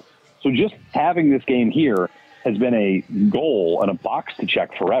played. So just having this game here has been a goal and a box to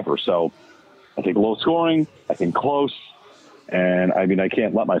check forever. So I think low scoring, I think close. And I mean, I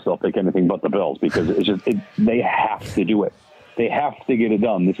can't let myself pick anything but the Bills because they have to do it. They have to get it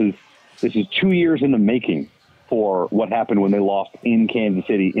done. This is 2 years in the making for what happened when they lost in Kansas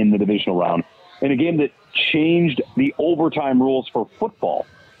City in the divisional round in a game that changed the overtime rules for football.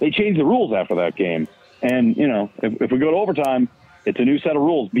 They changed the rules after that game. And, you know, if we go to overtime, it's a new set of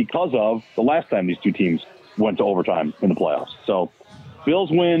rules because of the last time these two teams went to overtime in the playoffs. So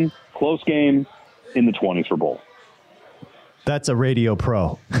Bills win, close game, in the 20s for both. That's a radio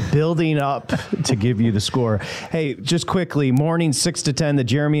pro building up to give you the score. Hey, just quickly, morning 6 to 10, the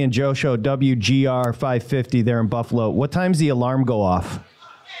Jeremy and Joe Show, WGR 550 there in Buffalo. What time's the alarm go off?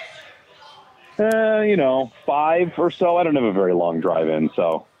 5 or so. I don't have a very long drive in,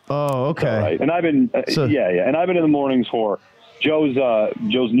 so. Oh, okay. Right. And I've been, and I've been in the mornings for Joe's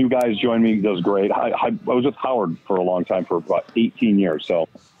new guys join me. He does great. I was with Howard for a long time, for about 18 years. So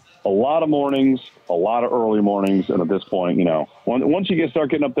a lot of mornings, a lot of early mornings. And at this point, you know, once you start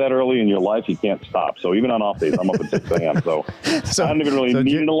getting up that early in your life, you can't stop. So even on off days, I'm up at 6 a.m. So I don't even really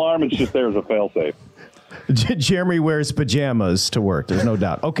need an alarm. It's just there as a fail-safe. Jeremy wears pajamas to work. There's no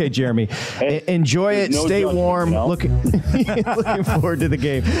doubt. Okay, Jeremy, enjoy it. No Stay warm. You know? Looking forward to the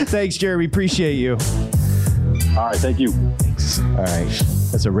game. Thanks, Jeremy. Appreciate you. All right. Thank you. Thanks. All right.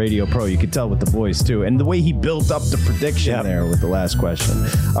 That's a radio pro. You could tell with the boys, too. And the way he built up the prediction there with the last question.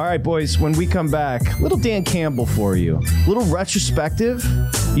 All right, boys, when we come back, little Dan Campbell for you. Little retrospective.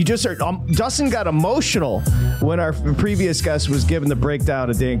 You just heard Dustin got emotional when our previous guest was giving the breakdown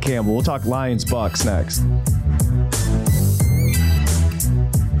of Dan Campbell. We'll talk Lions-Bucks next.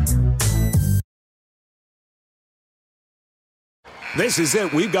 This is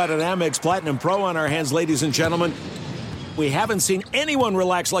it. We've got an Amex Platinum Pro on our hands, ladies and gentlemen. We haven't seen anyone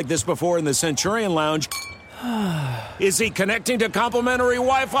relax like this before in the Centurion Lounge. Is he connecting to complimentary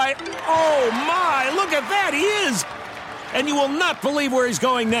Wi-Fi? Oh, my. Look at that. He is. And you will not believe where he's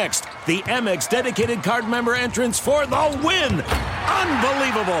going next. The Amex dedicated card member entrance for the win.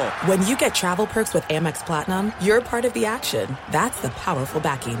 Unbelievable. When you get travel perks with Amex Platinum, you're part of the action. That's the powerful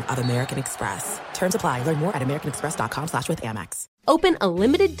backing of American Express. Terms apply. Learn more at americanexpress.com/withAmex. Open a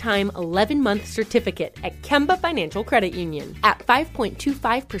limited-time 11-month certificate at Kemba Financial Credit Union. At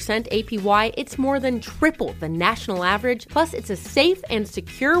 5.25% APY, it's more than triple the national average, plus it's a safe and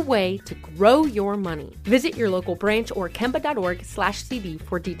secure way to grow your money. Visit your local branch or kemba.org/CD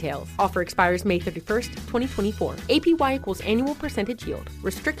for details. Offer expires May 31st, 2024. APY equals annual percentage yield.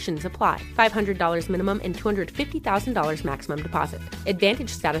 Restrictions apply. $500 minimum and $250,000 maximum deposit. Advantage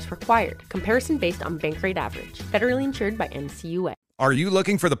status required. Comparison based on bank rate average. Federally insured by NCUA. Are you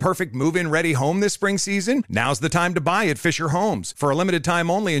looking for the perfect move-in ready home this spring season? Now's the time to buy at Fisher Homes. For a limited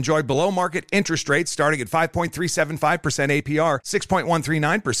time only, enjoy below-market interest rates starting at 5.375% APR,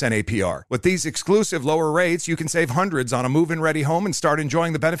 6.139% APR. With these exclusive lower rates, you can save hundreds on a move-in ready home and start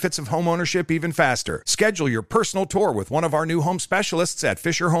enjoying the benefits of homeownership even faster. Schedule your personal tour with one of our new home specialists at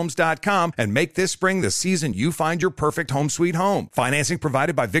FisherHomes.com and make this spring the season you find your perfect home sweet home. Financing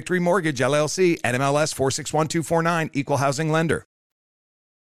provided by Victory Mortgage, LLC, NMLS 461249, Equal Housing Lender.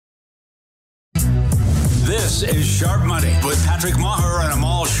 This is Sharp Money with Patrick Maher and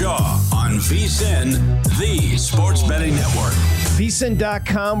Amal Shaw on VSiN, the sports betting network.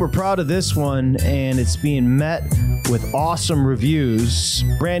 VSiN.com, we're proud of this one, and it's being met with awesome reviews.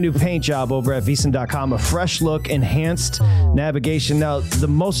 Brand new paint job over at VSiN.com. A fresh look, enhanced navigation. Now, the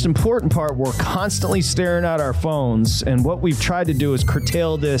most important part, we're constantly staring at our phones, and what we've tried to do is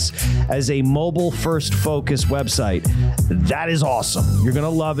curtail this as a mobile-first focused website. That is awesome. You're going to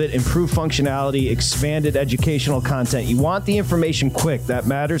love it. Improved functionality, expanded educational content. You want the information quick. That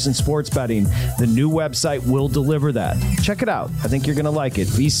matters in sports betting. The new website will deliver that. Check it out. I think you're going to like it.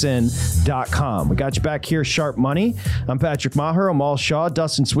 VSiN.com. We got you back here, Sharp Money. I'm Patrick Maher, Amal Shaw,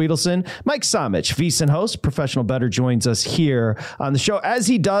 Dustin Sweetelson, Mike Somich, VSiN host, professional bettor, joins us here on the show, as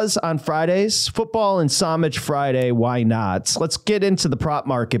he does on Fridays. Football and Somich Friday, why not? Let's get into the prop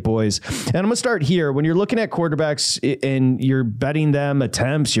market, boys. And I'm going to start here. When you're looking at quarterbacks and you're betting them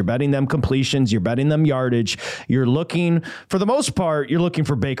attempts, you're betting them completions, you're betting them yardage, you're looking, for the most part, you're looking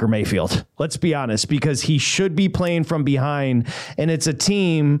for Baker Mayfield. Let's be honest, because he should be playing from behind, and it's a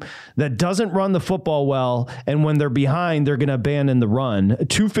team that doesn't run the football well, and when they're behind, they're going to abandon the run.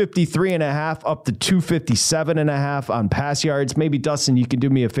 253.5 up to 257.5 on pass yards. Maybe, Dustin, you can do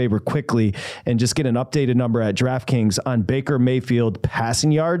me a favor quickly and just get an updated number at DraftKings on Baker Mayfield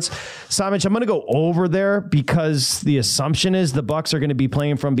passing yards. Samich, I'm going to go over there because the assumption is the Bucs are going to be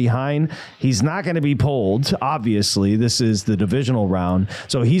playing from behind. He's not going to be pulled. Obviously, this is the divisional round,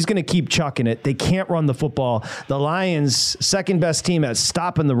 so he's going to keep chucking it. They can't run the football. The Lions, second best team at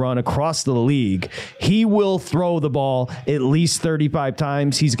stopping the run across the league. He will throw the ball at least 35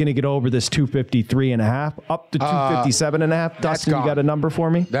 times. He's going to get over this 253.5 up to 257.5. Dustin, you got a number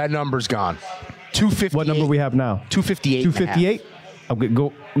for me? That number's gone. 258. What number we have now? 258.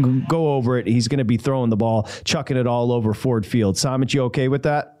 258. Go over it. He's going to be throwing the ball, chucking it all over Ford Field. Samich, you okay with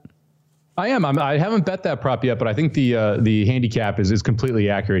that? I am. I haven't bet that prop yet, but I think the handicap is completely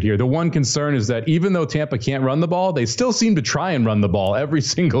accurate here. The one concern is that even though Tampa can't run the ball, they still seem to try and run the ball every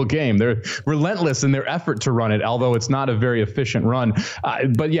single game. They're relentless in their effort to run it, although it's not a very efficient run.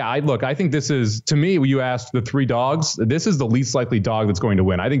 But yeah, I think this is, to me, you asked the three dogs, this is the least likely dog that's going to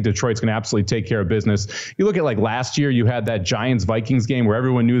win. I think Detroit's going to absolutely take care of business. You look at like last year, you had that Giants-Vikings game where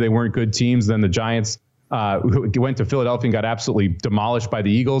everyone knew they weren't good teams. Then the Giants went to Philadelphia and got absolutely demolished by the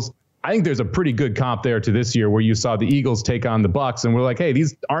Eagles. I think there's a pretty good comp there to this year where you saw the Eagles take on the Bucs, and we're like, hey,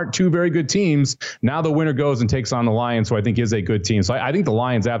 these aren't two very good teams. Now the winner goes and takes on the Lions, who I think is a good team. So I think the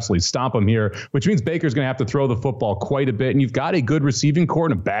Lions absolutely stomp them here, which means Baker's going to have to throw the football quite a bit. And you've got a good receiving core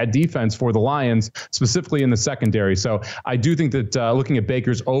and a bad defense for the Lions, specifically in the secondary. So I do think that looking at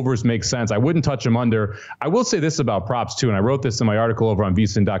Baker's overs makes sense. I wouldn't touch him under. I will say this about props too, and I wrote this in my article over on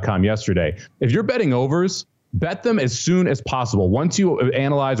VSiN.com yesterday. If you're betting overs, bet them as soon as possible. Once you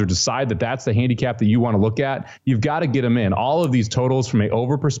analyze or decide that that's the handicap that you want to look at, you've got to get them in. All of these totals from an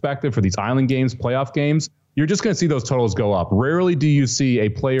over perspective for these island games, playoff games, you're just going to see those totals go up. Rarely do you see a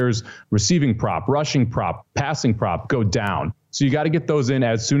player's receiving prop, rushing prop, passing prop go down. So you got to get those in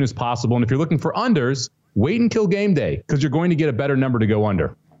as soon as possible. And if you're looking for unders, wait until game day because you're going to get a better number to go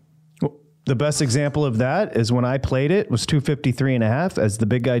under. The best example of that is when I played it was 253.5. As the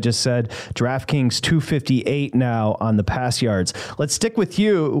big guy just said, DraftKings 258 now on the pass yards. Let's stick with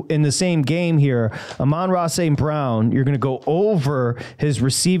you in the same game here. Amon-Ra St. Brown, you're going to go over his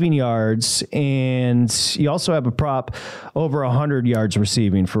receiving yards, and you also have a prop over 100 yards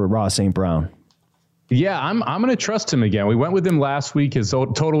receiving for Ross St. Brown. Yeah, I'm going to trust him again. We went with him last week. His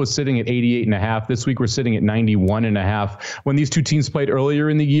total was sitting at 88.5. This week we're sitting at 91.5. When these two teams played earlier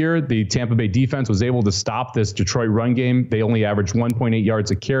in the year, the Tampa Bay defense was able to stop this Detroit run game. They only averaged 1.8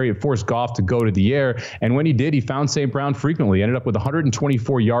 yards a carry. It forced Goff to go to the air. And when he did, he found St. Brown frequently. Ended up with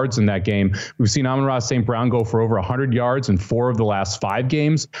 124 yards in that game. We've seen Amon-Ra St. Brown go for over 100 yards in 4 of the last 5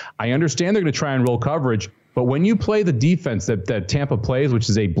 games. I understand they're going to try and roll coverage. But when you play the defense that Tampa plays, which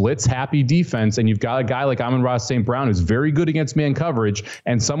is a blitz-happy defense, and you've got a guy like Amon-Ra St. Brown who's very good against man coverage,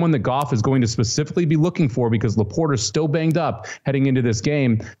 and someone that Goff is going to specifically be looking for because Laporta's still banged up heading into this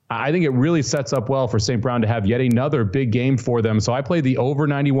game, I think it really sets up well for St. Brown to have yet another big game for them. So I played the over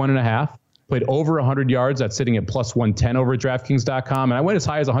 91.5. Played over 100 yards. That's sitting at plus 110 over at DraftKings.com. And I went as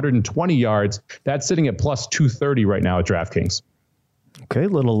high as 120 yards. That's sitting at plus 230 right now at DraftKings. Okay,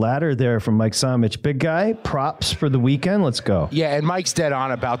 little ladder there from Mike Somich. Big guy, props for the weekend. Let's go. Yeah, and Mike's dead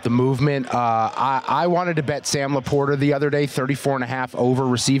on about the movement. I wanted to bet Sam Laporta the other day, 34.5 over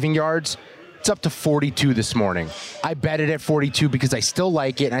receiving yards. It's up to 42 this morning. I bet it at 42 because I still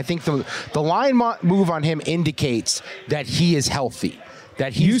like it, and I think the line move on him indicates that he is healthy.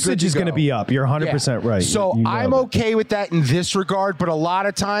 that he's usage is going to be up. You're 100% right. So I'm okay with that in this regard, but a lot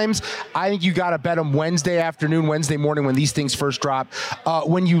of times I think you got to bet them Wednesday afternoon, Wednesday morning when these things first drop.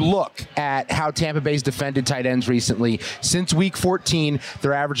 When you look at how Tampa Bay's defended tight ends recently, since week 14,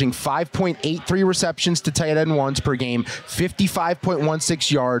 they're averaging 5.83 receptions to tight end ones per game,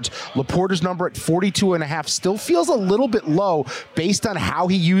 55.16 yards. Laporta's number at 42.5 still feels a little bit low based on how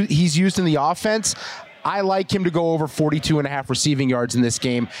he's used in the offense. I like him to go over 42.5 receiving yards in this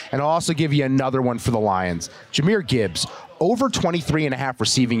game, and I'll also give you another one for the Lions. Jahmyr Gibbs, over 23.5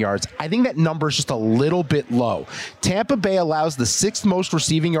 receiving yards. I think that number is just a little bit low. Tampa Bay allows the 6th most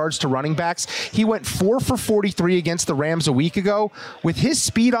receiving yards to running backs. He went 4 for 43 against the Rams a week ago. With his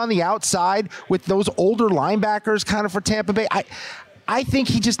speed on the outside, with those older linebackers kind of for Tampa Bay, I think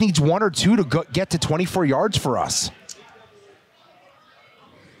he just needs 1 or 2 to get to 24 yards for us.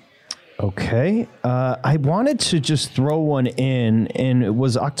 Okay. I wanted to just throw one in, and it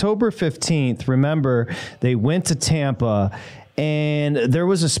was October 15th. Remember, they went to Tampa, and there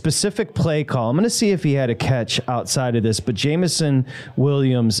was a specific play call. I'm going to see if he had a catch outside of this, but Jameson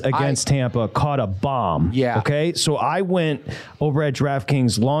Williams against Tampa caught a bomb. Yeah. Okay. So I went over at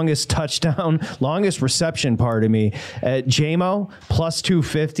DraftKings, longest reception, pardon me, at JMO plus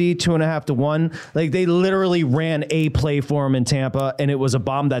 250, 2.5 to 1. Like, they literally ran a play for him in Tampa, and it was a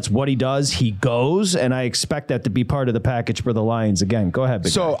bomb. That's what he does. He goes, and I expect that to be part of the package for the Lions again. Go ahead,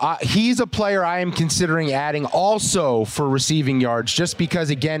 big guy. He's a player I am considering adding also for receiving yards, just because,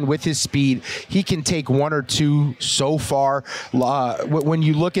 again, with his speed, he can take 1 or 2 so far. When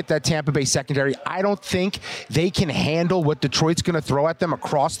you look at that Tampa Bay secondary, I don't think they can handle what Detroit's going to throw at them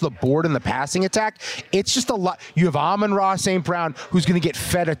across the board in the passing attack. It's just a lot. You have Amon-Ra St. Brown, who's going to get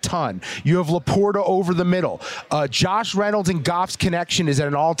fed a ton. You have Laporta over the middle. Josh Reynolds and Goff's connection is at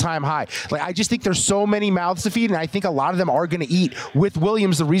an all-time high. Like, I just think there's so many mouths to feed, and I think a lot of them are going to eat. With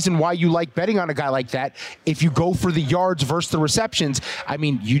Williams, the reason why you like betting on a guy like that, if you go for the yards versus the receptions, I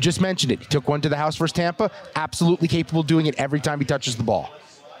mean, you just mentioned it. He took one to the house versus Tampa. Absolutely capable of doing it every time he touches the ball.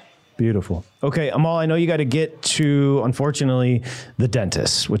 Beautiful. Okay, Amal, I know you got to get to, unfortunately, the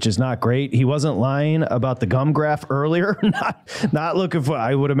dentist, which is not great. He wasn't lying about the gum graft earlier. not looking for,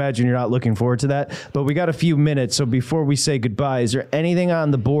 I would imagine you're not looking forward to that, but we got a few minutes. So before we say goodbye, is there anything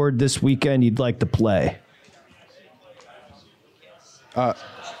on the board this weekend you'd like to play?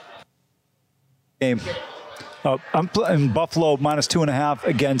 Game. I'm playing Buffalo minus 2.5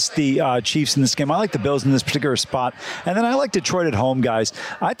 against the Chiefs in this game. I like the Bills in this particular spot. And then I like Detroit at home, guys.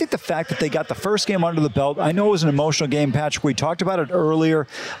 I think the fact that they got the first game under the belt, I know it was an emotional game, Patrick. We talked about it earlier,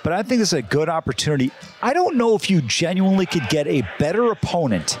 but I think this is a good opportunity. I don't know if you genuinely could get a better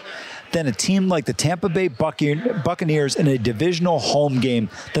opponent than a team like the Tampa Bay Buccaneers in a divisional home game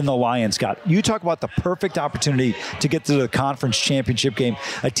than the Lions got. You talk about the perfect opportunity to get to the conference championship game.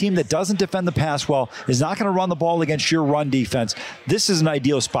 A team that doesn't defend the pass well, is not going to run the ball against your run defense. This is an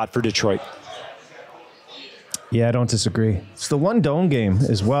ideal spot for Detroit. Yeah, I don't disagree. It's the one dome game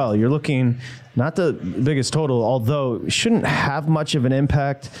as well. You're looking, not the biggest total, although it shouldn't have much of an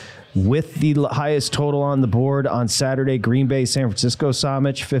impact with the highest total on the board on Saturday. Green Bay, San Francisco,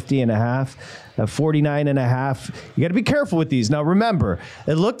 Samich, 50.5, 49.5. You got to be careful with these. Now, remember,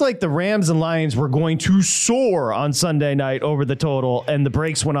 it looked like the Rams and Lions were going to soar on Sunday night over the total, and the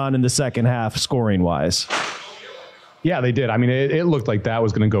brakes went on in the second half, scoring-wise. Yeah, they did. I mean, it looked like that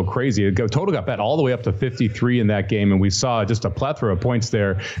was going to go crazy. Total got bet all the way up to 53 in that game, and we saw just a plethora of points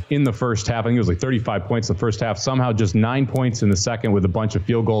there in the first half. I think it was like 35 points in the first half, somehow just 9 points in the second with a bunch of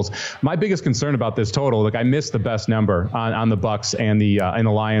field goals. My biggest concern about this total, I missed the best number on the Bucs and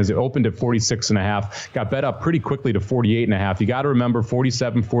the Lions. It opened at 46.5, got bet up pretty quickly to 48.5. You got to remember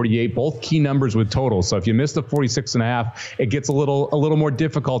 47, 48, both key numbers with totals. So if you miss the 46.5, it gets a little more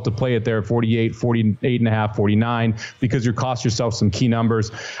difficult to play it there at 48, 48.5, 49. Because you cost yourself some key numbers.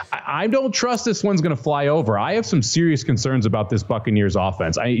 I don't trust this one's going to fly over. I have some serious concerns about this Buccaneers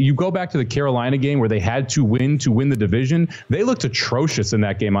offense. You go back to the Carolina game where they had to win the division. They looked atrocious in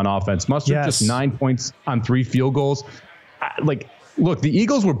that game on offense. Mustard just 9 points on 3 field goals. Look, the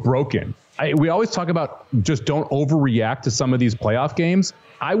Eagles were broken. We always talk about just don't overreact to some of these playoff games.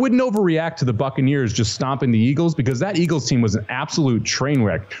 I wouldn't overreact to the Buccaneers just stomping the Eagles, because that Eagles team was an absolute train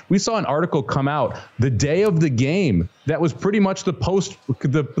wreck. We saw an article come out the day of the game that was pretty much the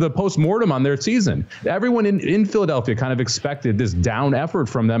post-mortem on their season. Everyone in Philadelphia kind of expected this down effort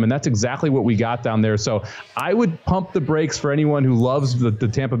from them, and that's exactly what we got down there. So I would pump the brakes for anyone who loves the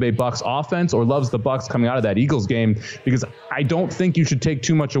Tampa Bay Bucs offense or loves the Bucs coming out of that Eagles game, because I don't think you should take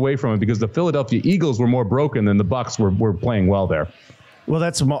too much away from it, because the Philadelphia Eagles were more broken than the Bucs were playing well there. Well,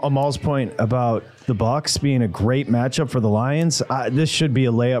 that's Amal's point about the Bucs being a great matchup for the Lions. This should be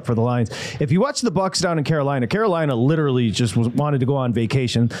a layup for the Lions. If you watch the Bucs down in Carolina, Carolina literally just wanted to go on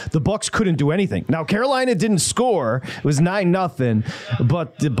vacation. The Bucs couldn't do anything. Now, Carolina didn't score. It was 9-0,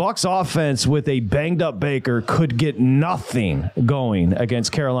 but the Bucs offense with a banged up Baker could get nothing going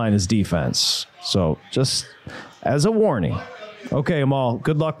against Carolina's defense. So just as a warning. Okay, Amal,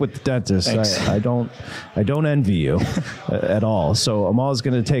 good luck with the dentist. I don't envy you at all. So Amal is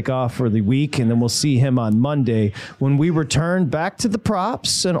going to take off for the week, and then we'll see him on Monday when we return back to the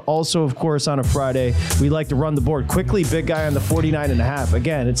props. And also, of course, on a Friday, we like to run the board quickly. Big guy on the 49.5.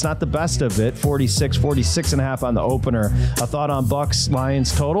 Again, it's not the best of it. 46.5 on the opener. A thought on Bucs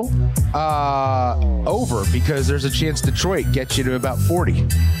Lions total? Over, because there's a chance Detroit gets you to about 40.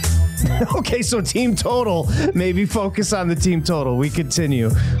 Okay, so team total. Maybe focus on the team total. We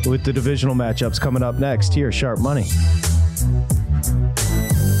continue with the divisional matchups coming up next here, Sharp Money.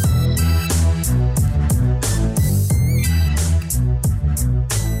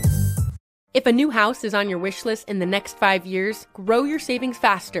 If a new house is on your wish list in the next 5 years, grow your savings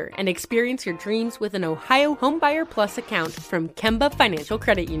faster and experience your dreams with an Ohio Homebuyer Plus account from Kemba Financial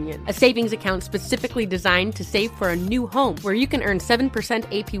Credit Union. A savings account specifically designed to save for a new home, where you can earn 7%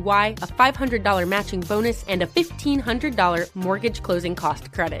 APY, a $500 matching bonus, and a $1,500 mortgage closing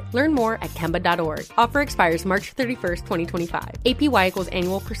cost credit. Learn more at Kemba.org. Offer expires March 31st, 2025. APY equals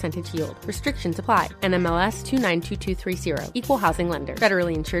annual percentage yield. Restrictions apply. NMLS 292230. Equal housing lender.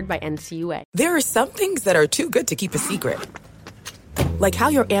 Federally insured by NCUA. There are some things that are too good to keep a secret. Like how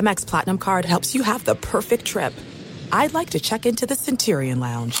your Amex Platinum card helps you have the perfect trip. I'd like to check into the Centurion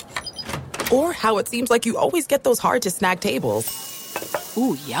Lounge. Or how it seems like you always get those hard-to-snag tables.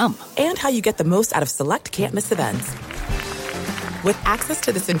 Ooh, yum. And how you get the most out of select can't-miss events. With access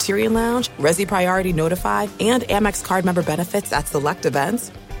to the Centurion Lounge, Resi Priority Notify, and Amex card member benefits at select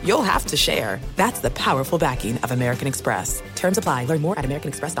events, you'll have to share. That's the powerful backing of American Express. Terms apply. Learn more at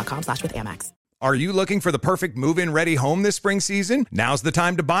americanexpress.com/withAmex. Are you looking for the perfect move-in ready home this spring season? Now's the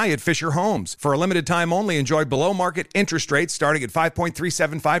time to buy at Fisher Homes. For a limited time only, enjoy below-market interest rates starting at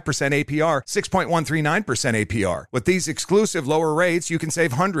 5.375% APR, 6.139% APR. With these exclusive lower rates, you can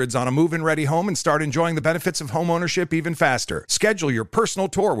save hundreds on a move-in ready home and start enjoying the benefits of homeownership even faster. Schedule your personal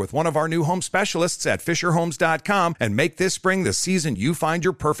tour with one of our new home specialists at FisherHomes.com and make this spring the season you find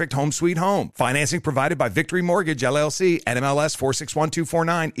your perfect home sweet home. Financing provided by Victory Mortgage, LLC, NMLS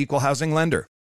 461249, Equal Housing Lender.